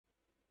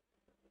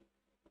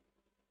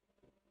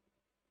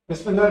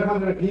بسم اللہ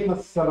الرحمن الرحیم،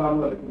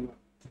 السلام علیکم۔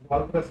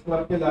 بھارت پریس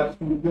کلب کے لائیو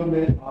اسٹوڈیو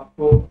میں آپ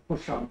کو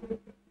خوش آمدید۔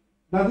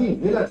 ناظرین،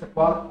 ضلع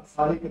چکوال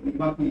آثار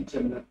قدیمہ کی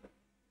جنت،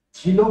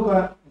 جھیلوں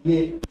کا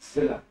یہ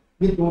ضلع،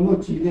 یہ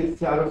دونوں چیزیں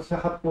سیاحت و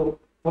سیاحت کو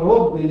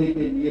فروغ دینے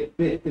کے لیے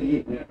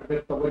بہترین ہے۔ اگر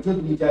توجہ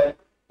دی جائے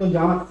تو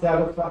یہاں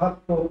سیاحت و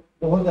سیاحت کو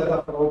بہت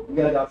زیادہ فروغ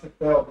دیا جا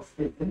سکتا ہے اور اس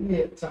کے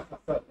ذریعے اچھا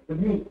خاصا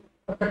ریونیو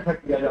اکٹھا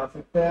کیا جا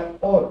سکتا ہے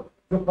اور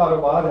جو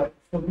کاروبار ہے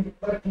اس کو بھی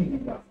ترقی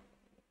دی جا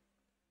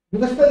سکتی ہے۔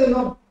 گزشتہ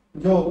دنوں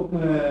جو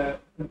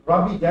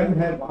رابی ڈیم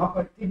ہے وہاں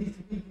پر ٹی ڈی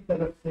سی پی کی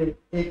طرف سے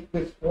ایک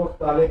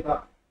اسپورٹس گالے کا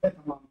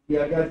اہتمام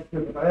کیا گیا، جس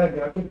میں بتایا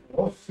گیا کہ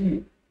بہت سی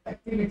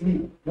ایکٹیویٹی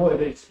وہ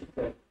ارینج کی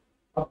ہے۔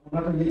 اب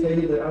ہونا تو یہ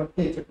چاہیے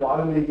کہ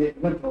چکوال میں یہ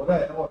ایونٹ ہو رہا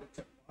ہے اور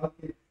چکوال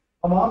کے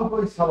عوام کو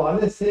اس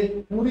حوالے سے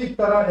پوری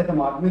طرح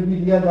اعتماد میں بھی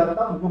لیا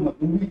جاتا، ان کو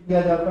مدعو بھی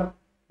کیا جاتا،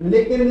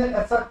 لیکن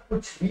ایسا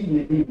کچھ بھی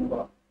نہیں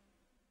ہوا۔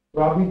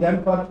 رابی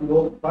ڈیم پر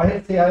لوگ باہر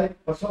سے آئے،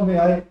 بسوں میں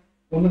آئے،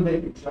 انہوں نے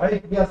انجوائے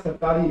کیا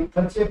سرکاری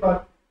خرچے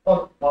پر اور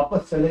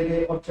واپس چلے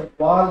گئے، اور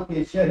چکوال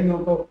کے شہریوں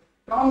کو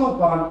کانوں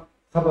کان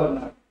خبر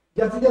نہ۔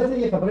 جیسے جیسے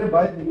یہ خبریں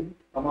باہر نکلی،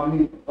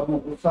 عوامی غم و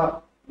غصہ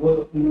وہ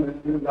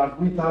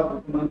لازمی تھا،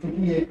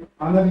 منطقی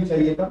آنا بھی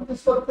چاہیے تھا۔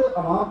 اس وقت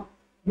عوام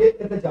یہ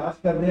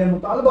احتجاج کر رہے ہیں،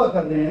 مطالبہ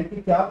کر رہے ہیں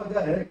کہ کیا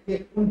وجہ ہے کہ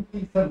ان کی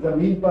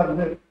سرزمین پر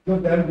جو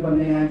ڈیم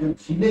بنے ہیں، جو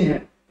جھیلیں ہیں،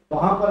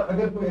 وہاں پر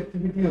اگر کوئی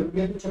ایکٹیویٹی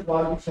ہوتی ہے تو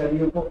چکوال کے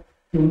شہریوں کو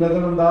کیوں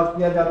نظر انداز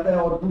کیا جاتا ہے،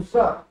 اور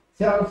دوسرا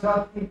سیاحت و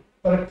سیاحت کی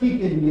ترقی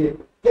کے لیے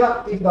کیا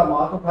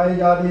اقدامات اٹھائے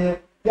جا رہے ہیں،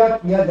 کیا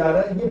کیا جا رہا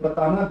ہے، یہ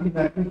بتانا بھی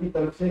محکمے کی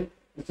طرف سے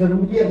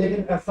ضروری ہے،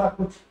 لیکن ایسا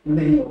کچھ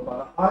نہیں ہو پا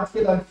رہا۔ آج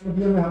کے لائیو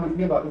اسٹوڈیو میں ہم اس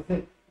کے بارے سے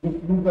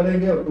گفتگو کریں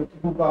گے اور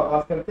گفتگو کا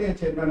آغاز کرتے ہیں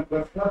چیئرمین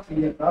پریس کلب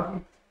سینئر صحافی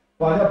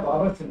خواجہ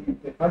بابر سلیم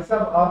سے۔ خواجہ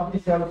صاحب، آپ بھی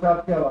سیاحت و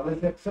سیاحت کے حوالے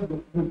سے اکثر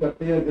گفتگو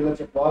کرتے ہیں، ضلع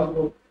چکوال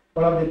کو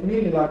بڑا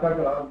بہترین علاقہ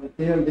قرار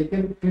دیتے ہیں،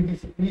 لیکن ٹی ڈی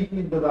سی پی کی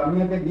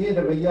انتظامیہ کا یہ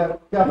رویہ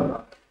کیا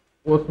بتا؟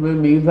 اس میں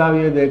میر صاحب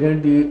یہ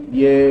دیکھیں کہ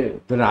یہ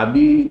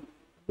درابی،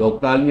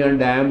 ڈوکتالیاں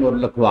ڈیم اور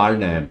لکھوال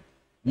ڈیم،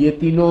 یہ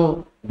تینوں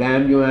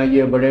ڈیم جو ہیں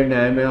یہ بڑے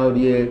ڈیم ہیں، اور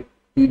یہ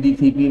ٹی ڈی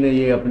سی پی نے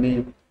یہ اپنی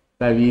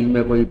تحویل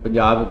میں کوئی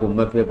پنجاب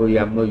حکومت سے کوئی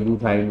ایم او یو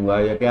سائن ہوا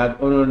یا کیا،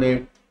 انہوں نے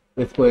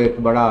اس کو ایک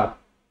بڑا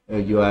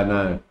جو ہے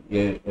نا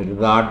یہ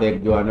ریزارٹ،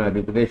 ایک جو ہے نا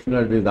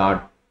ریکریشنل ریزارٹ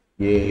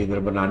یہ ادھر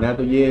بنانا ہے۔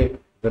 تو یہ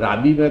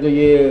درابی میں تو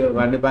یہ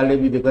میں نے پہلے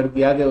بھی ذکر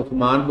کیا کہ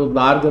عثمان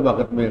بزدار کے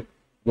وقت میں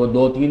وہ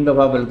 2-3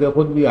 دفعہ بلکہ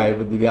خود بھی آئے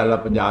وزیر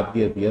اعلیٰ پنجاب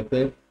کی حیثیت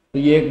سے، تو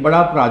یہ ایک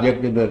بڑا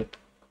پروجیکٹ ادھر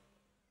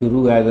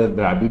شروع ہے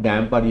درابی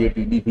ڈیم پر، یہ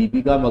ٹی ڈی سی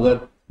پی کا، مگر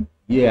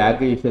یہ ہے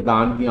کہ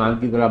شیطان کی آنکھ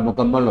کی طرح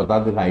مکمل ہوتا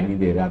دکھائی نہیں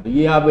دے رہا۔ تو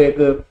یہ اب ایک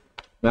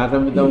میں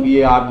سمجھتا ہوں کہ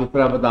یہ آپ جس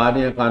طرح بتا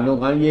رہے ہیں کانوں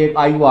کان، یہ ایک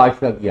آئی واش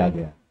کا کیا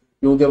گیا،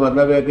 کیونکہ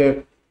مطلب ہے کہ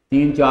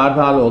 3-4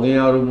 سال ہو گئے ہیں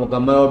اور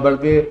مکمل، اور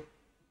بلکہ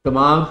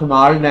تمام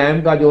سمال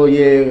ڈیم کا جو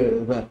یہ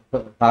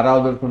سارا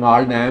ادھر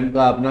سمال ڈیم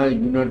کا اپنا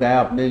یونٹ ہے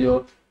اپنے جو،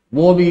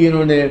 وہ بھی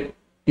انہوں نے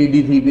ٹی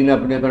ڈی سی پی نے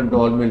اپنے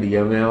کنٹرول میں لیے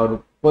ہوئے ہیں، اور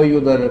کوئی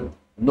ادھر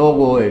نو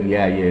گو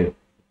ایریا ہے، یہ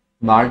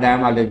سمال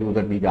ڈیم والے بھی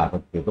ادھر نہیں جا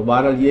سکتے۔ تو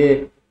بہرحال یہ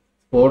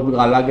اسپورٹس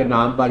گالا کے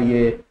نام پر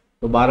یہ،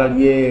 تو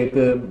بہرحال یہ ایک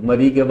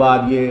مری کے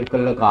بعد یہ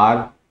کلکار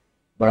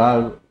بڑا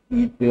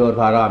عید پہ اور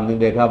سارا ہم نے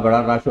دیکھا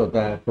بڑا رش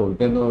ہوتا ہے،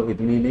 سہولتیں تو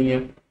اتنی نہیں ہیں۔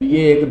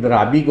 یہ ایک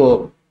درابی کو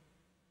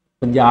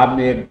پنجاب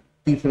میں ایک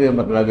تیسرے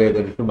مطلب ہے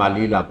ادھر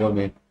شمالی علاقوں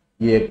میں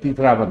یہ ایک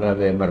تیسرا مطلب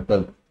ہے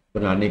مرکز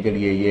بنانے کے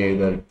لیے یہ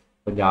ادھر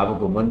پنجاب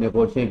حکومت نے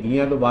کوششیں کی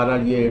ہیں۔ تو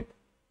بہرحال یہ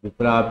جس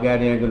طرح آپ کہہ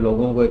رہے ہیں کہ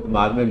لوگوں کو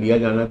اعتماد میں لیا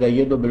جانا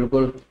چاہیے، تو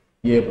بالکل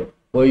یہ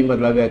کوئی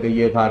مطلب ہے کہ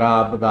یہ سارا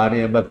آپ بتا رہے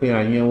ہیں بسیں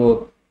آئی ہیں، وہ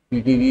پی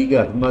ٹی وی کے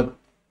حکمت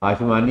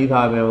ہاشمانی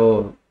صاحب ہیں،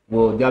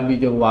 وہ جب بھی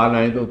چکوال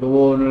آئے تو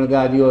وہ انہوں نے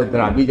کہا جی وہ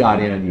درابی جا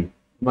رہے ہیں جی،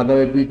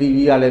 مطلب پی ٹی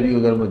وی والے بھی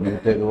ادھر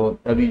موجود تھے، وہ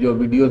ابھی جو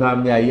ویڈیو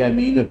سامنے آئی ہے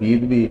امین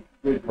حفیظ بھی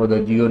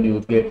ادھر جیو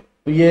نیوز کے،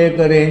 تو یہ ایک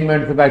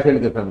ارینجمنٹ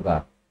اسپیشل قسم کا۔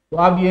 تو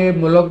اب یہ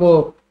ملک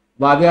کو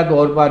واضح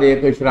طور پر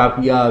ایک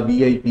اشرافیہ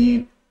وی آئی پی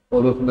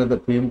اور اس میں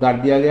تقسیم کر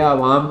دیا گیا،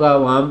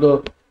 عوام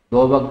تو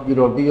 2 وقت کی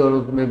روٹی اور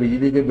اس میں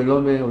بجلی کے بلوں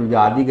میں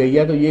الجھا دی گئی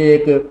ہے۔ تو یہ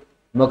ایک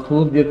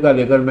مخصوص جس کا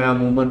ذکر میں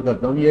عموماً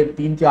کرتا ہوں، یہ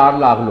 3-4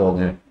 لاکھ لوگ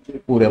ہیں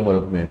پورے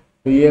ملک میں،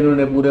 تو یہ انہوں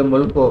نے پورے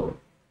ملک کو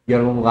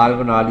یرغمال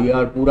بنا لیا،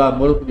 اور پورا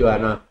ملک جو ہے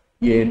نا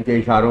یہ ان کے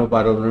اشاروں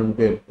پر اور ان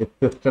کے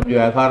سسٹم جو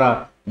ہے سارا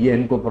یہ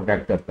ان کو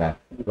پروٹیکٹ کرتا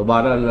ہے۔ تو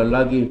بہرحال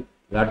اللہ کی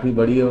لاٹھی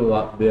بڑی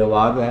بے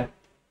آواز ہے،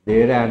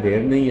 دیر ہے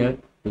دیر نہیں ہے،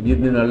 تو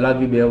جس دن اللہ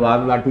کی بے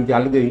آواز لاٹھی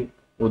چل گئی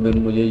اس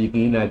دن مجھے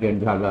یقین ہے کہ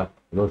انشاءاللہ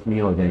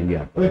روشنیاں ہو جائیں گی۔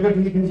 آپ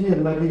جی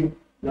اللہ کی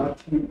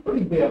لاٹھی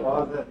بڑی بے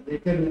آواز ہے،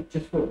 لیکن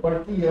جس کو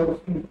پڑتی ہے اس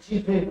کی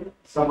چیخیں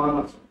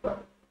زمانہ سنتا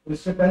ہے۔ اس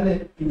سے پہلے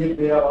کہ یہ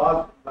بے آواز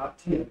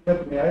لاٹھی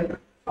حرکت میں آئے،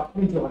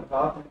 اپنی جو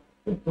حرکات ہیں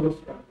وہ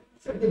درست کر دیں۔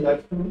 چلیے لائیو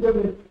اسٹوڈیو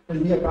میں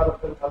تجزیہ کار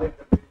عبد الخالق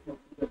کرتے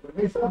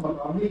ہیں،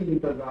 مقامی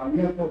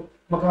انتظامیہ کو،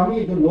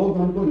 مقامی جو لوگ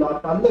ہیں ان کو لا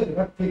تعلق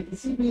رکھ کے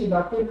کسی بھی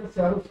علاقے میں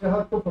سیاحت و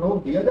سیاحت کو فروغ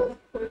دیا جا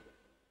سکتا ہے۔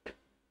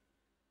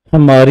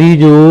 ہماری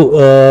جو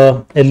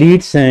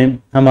ایلیٹس ہیں،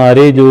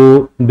 ہمارے جو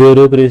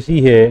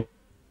بیوروکریسی ہے،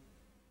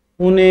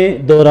 انہیں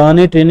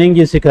دوران ٹریننگ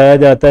یہ سکھایا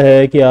جاتا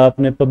ہے کہ آپ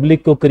نے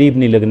پبلک کو قریب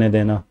نہیں لگنے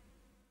دینا،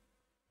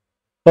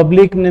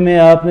 پبلک میں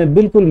آپ نے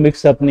بالکل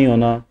مکس اپ نہیں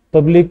ہونا،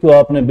 پبلک کو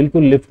آپ نے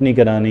بالکل لفٹ نہیں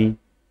کرانی،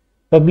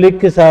 پبلک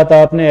کے ساتھ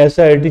آپ نے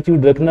ایسا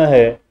ایٹیٹیوڈ رکھنا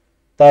ہے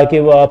تاکہ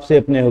وہ آپ سے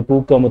اپنے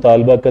حقوق کا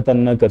مطالبہ قطعاً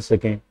نہ کر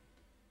سکیں.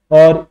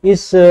 اور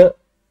اس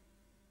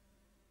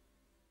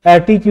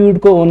ایٹیٹیوڈ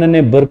کو انہوں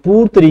نے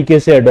بھرپور طریقے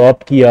سے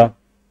اڈاپٹ کیا.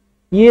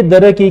 یہ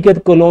در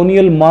حقیقت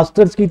کولونیل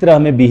ماسٹرز کی طرح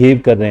ہمیں بیہیو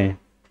کر رہے ہیں.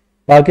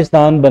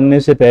 پاکستان بننے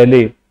سے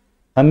پہلے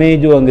ہمیں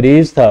جو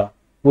انگریز تھا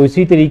وہ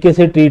اسی طریقے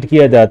سے ٹریٹ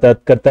کیا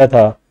کرتا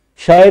تھا.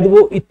 شاید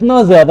وہ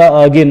اتنا زیادہ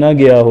آگے نہ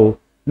گیا ہو،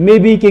 مے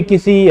بی کہ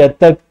کسی حد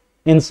تک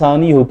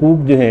انسانی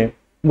حقوق جو ہیں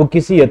وہ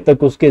کسی حد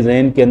تک اس کے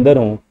ذہن کے اندر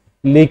ہوں،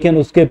 لیکن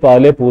اس کے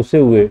پالے پوسے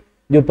ہوئے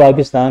جو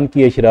پاکستان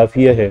کی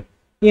اشرافیہ ہے،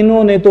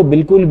 انہوں نے تو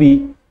بالکل بھی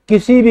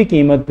کسی بھی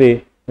قیمت پہ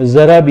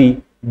ذرا بھی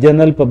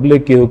جنرل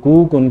پبلک کے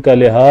حقوق، ان کا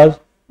لحاظ،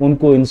 ان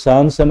کو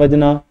انسان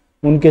سمجھنا،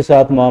 ان کے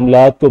ساتھ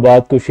معاملات کو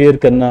بات کو شیئر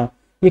کرنا،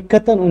 یہ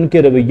قطعاً ان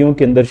کے رویوں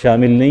کے اندر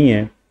شامل نہیں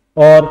ہے.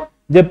 اور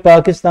جب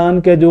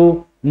پاکستان کے جو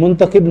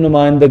منتخب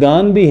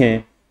نمائندگان بھی ہیں،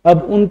 اب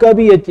ان کا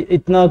بھی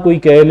اتنا کوئی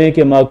کہہ لیں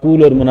کہ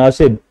معقول اور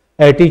مناسب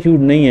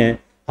ایٹیٹیوڈ نہیں ہے،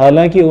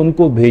 حالانکہ ان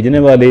کو بھیجنے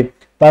والے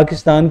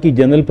پاکستان کی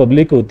جنرل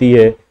پبلک ہوتی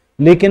ہے.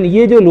 لیکن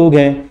یہ جو لوگ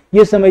ہیں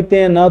یہ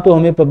سمجھتے ہیں نہ تو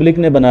ہمیں پبلک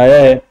نے بنایا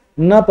ہے،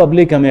 نہ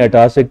پبلک ہمیں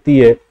ہٹا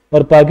سکتی ہے،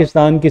 اور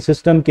پاکستان کے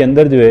سسٹم کے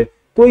اندر جو ہے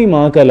کوئی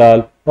ماں کا لال،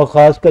 اور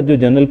خاص کر جو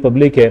جنرل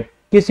پبلک ہے،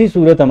 کسی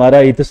صورت ہمارا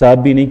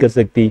احتساب بھی نہیں کر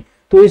سکتی.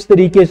 تو اس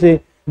طریقے سے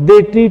they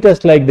treat us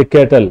like the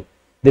cattle,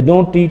 they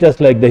don't treat us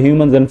like the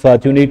humans.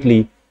 Unfortunately,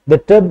 the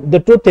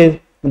truth is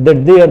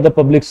that they are the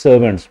public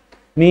servants,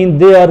 mean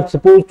they are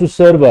supposed to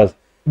serve us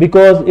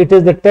because it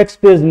is the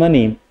taxpayers'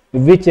 money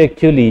which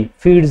actually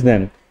feeds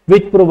them,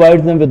 which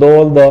provides them with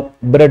all the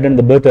bread and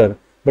the butter,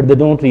 but they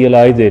don't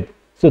realize it.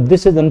 So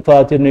this is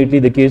unfortunately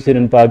the case here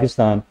in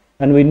Pakistan,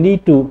 and we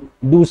need to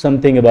do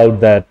something about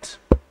that.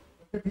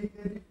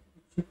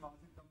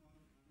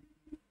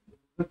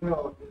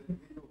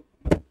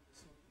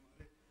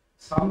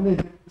 سامنے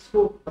ہے اس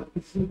کو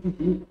بدقسمتی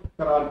ہی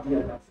قرار دیا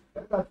جا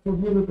سکتا ہے.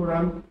 Studio میں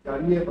پروگرام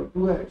جاری ہے،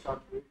 بتو ہے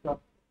شاکر کا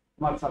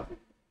ہمارے ساتھ.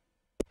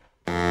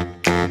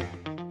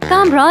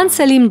 کامران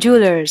سلیم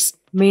جیولرز،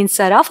 مین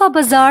صرافہ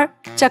بازار،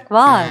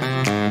 چکوال.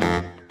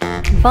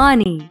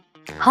 بانی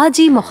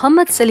حاجی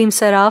محمد سلیم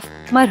صراف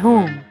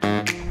مرحوم.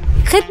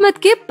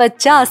 خدمت کے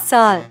 50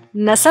 سال،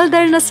 نسل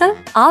در نسل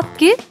آپ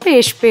کے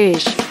پیش.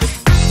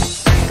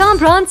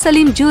 کامران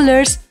سلیم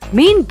جیولرز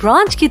مین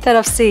برانچ کی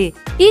طرف سے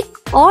ایک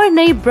اور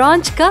نئی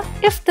برانچ کا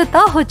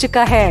افتتاح ہو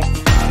چکا ہے.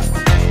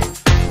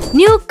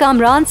 نیو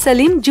کامران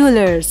سلیم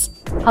جیولرز.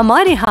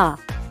 ہمارے ہاں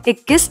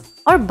 21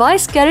 اور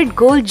 22 کیرٹ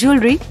گولڈ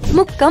جیولری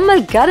مکمل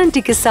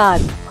گارنٹی کے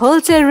ساتھ ہول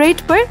سیل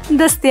ریٹ پر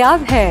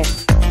دستیاب ہے.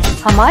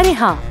 ہمارے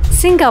ہاں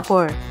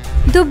سنگاپور،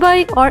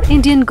 دبئی اور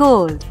Indian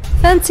gold,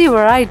 fancy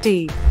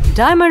variety,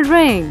 diamond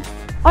رنگ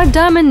اور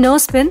ڈائمنڈ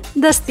نوز پن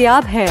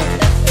دستیاب ہے.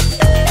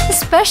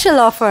 اسپیشل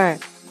آفر،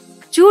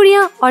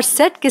 چوڑیاں اور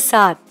سیٹ کے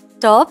ساتھ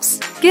ٹاپس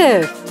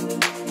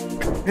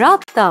گفٹ.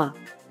 رابطہ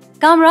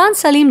کامران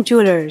سلیم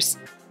جیولرز،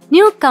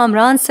 نیو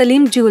کامران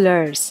سلیم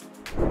جیولرز،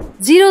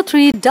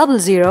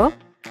 0300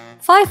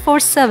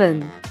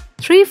 547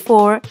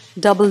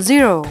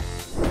 3400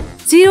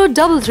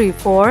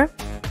 0334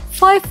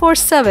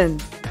 547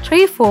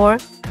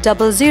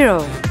 3400.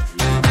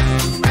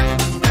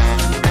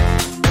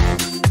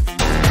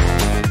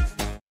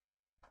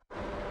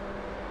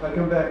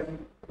 Welcome back.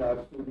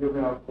 اسٹوڈیو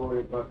میں آپ کو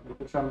ایک بار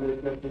خوش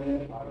آمدید کرتے ہیں.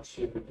 آج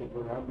کے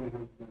پروگرام میں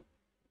ہم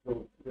جو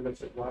ضلع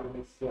چکوال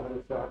میں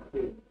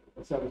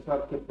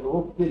سیاست کے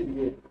فروغ کے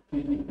لیے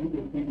پی ڈی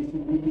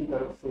سی بی کی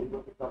طرف سے جو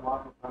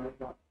اقدامات اٹھانے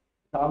کا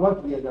دعویٰ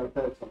کیا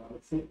جاتا ہے اس حوالے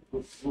سے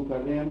گفتگو کر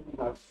رہے ہیں.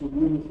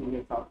 اسٹوڈیو میں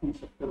سینئر ساتھی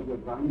شکر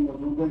جرگانی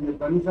موجود ہے. یہ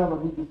دانی صاحب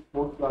ابھی جس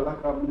پوسٹ والا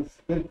کا ہم نے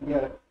ذکر کیا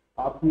ہے،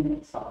 آپ بھی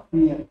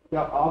صحافی ہیں،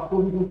 کیا آپ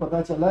کو بھی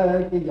پتہ چلا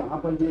ہے کہ یہاں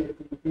پر یہ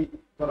ایکٹیویٹی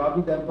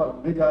ترابی ڈیم پر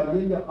ہونے جا رہی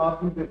ہے، یا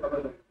آپ بھی بے خبر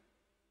ہیں؟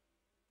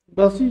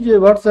 بس یہ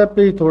واٹس ایپ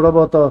پہ ہی تھوڑا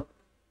بہت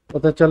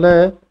پتہ چلا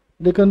ہے،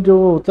 لیکن جو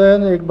ہوتا ہے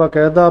نا ایک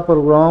باقاعدہ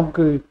پروگرام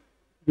کی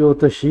جو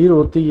تشہیر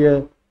ہوتی ہے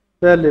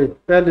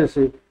پہلے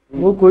سے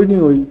وہ کوئی نہیں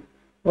ہوئی،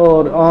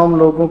 اور عام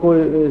لوگوں کو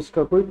اس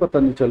کا کوئی پتہ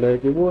نہیں چلا ہے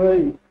کہ وہ ہے.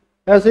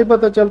 ایسے ہی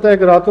پتہ چلتا ہے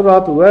کہ راتوں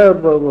رات ہوا ہے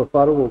اور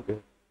فارغ ہو گئے.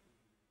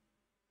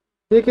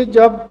 دیکھیں،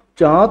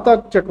 جہاں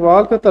تک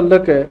چکوال کا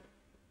تعلق ہے،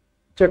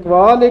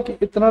 چکوال ایک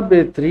اتنا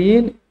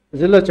بہترین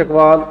ضلع،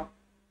 چکوال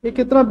ایک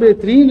اتنا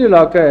بہترین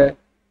علاقہ ہے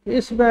کہ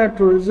اس میں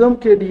ٹورزم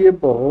کے لیے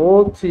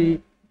بہت سی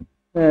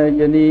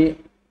یعنی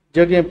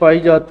جگہیں پائی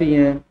جاتی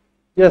ہیں.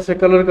 جیسے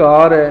کلر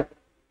کار ہے،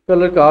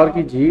 کلر کار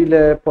کی جھیل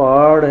ہے،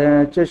 پہاڑ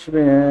ہیں،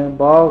 چشمے ہیں،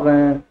 باغ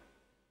ہیں،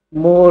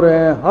 مور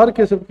ہیں، ہر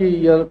قسم کی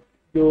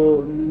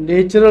جو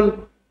نیچرل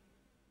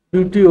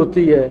بیوٹی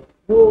ہوتی ہے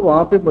وہ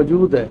وہاں پہ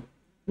موجود ہے.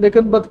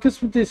 لیکن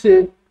بدقسمتی سے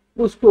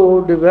اس کو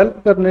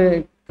ڈیولپ کرنے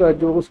کا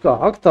جو اس کا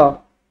حق تھا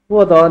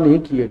وہ ادا نہیں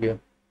کیا گیا.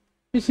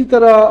 اسی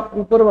طرح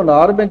اوپر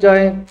منار میں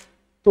جائیں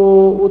تو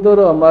ادھر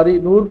ہماری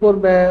نورپور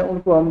میں ان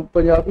کو ہم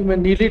پنجابی میں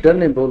نیلی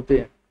ڈھنیں بولتے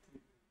ہیں.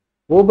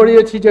 وہ بڑی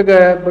اچھی جگہ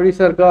ہے، بڑی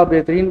سرگاہ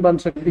بہترین بن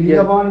سکتی ہے.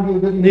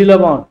 نیلا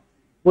بان،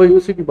 وہی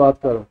اسی کی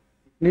بات کر رہا ہوں.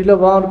 نیلا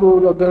وان کو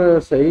اگر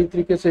صحیح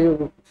طریقے سے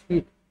اس کی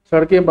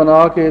سڑکیں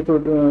بنا کے تو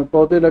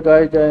پودے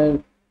لگائے جائیں،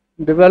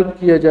 ڈیولپ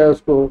کیا جائے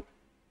اس کو،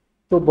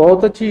 تو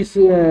بہت اچھی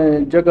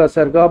جگہ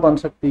سیرگاہ بن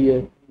سکتی ہے۔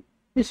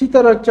 اسی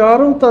طرح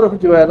چاروں طرف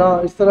جو ہے نا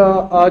اس طرح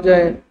آ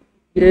جائیں،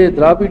 یہ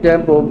درابی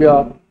ڈیم ہو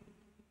گیا،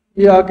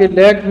 یہ آگے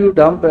لیک ویو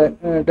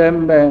ڈیم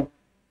میں،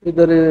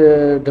 ادھر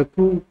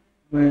ڈھکو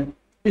میں،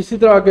 اسی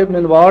طرح آگے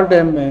منوار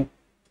ڈیم میں،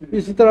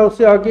 اسی طرح اس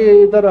سے آگے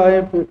ادھر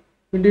آئے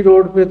پنڈی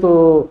روڈ پہ تو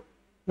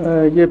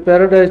یہ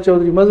پیراڈائز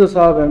چودھری مظہر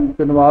صاحب ہیں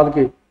پنوال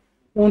کے،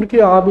 ان کے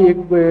یہاں بھی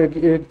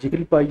ایک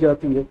جھیل پائی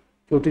جاتی ہے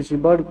چھوٹی سی،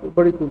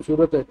 بڑی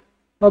خوبصورت ہے۔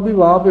 ابھی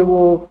وہاں پہ وہ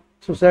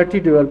سوسائٹی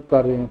ڈیولپ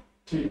کر رہے ہیں۔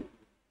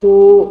 تو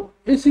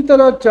اسی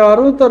طرح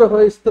چاروں طرف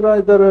اس طرح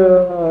ادھر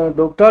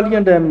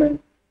ڈوکٹالیاں ڈیم میں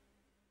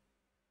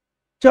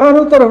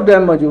چاروں طرف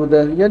ڈیم موجود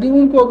ہے، یعنی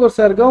ان کو اگر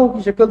سیرگاہوں کی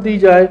شکل دی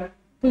جائے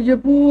تو یہ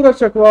پورا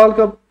چکوال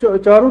کا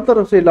چاروں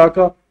طرف سے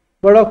علاقہ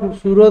بڑا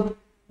خوبصورت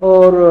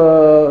اور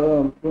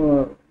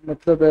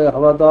مطلب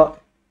ہوادار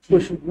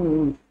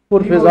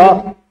پرفضا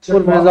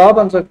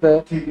بن سکتا ہے۔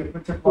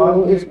 تو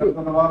اس کو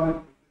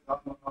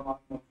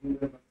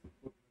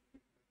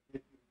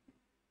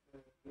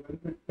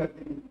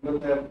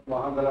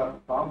وہاں ذرا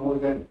کام ہو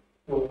جائے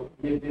تو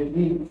یہ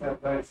دہلی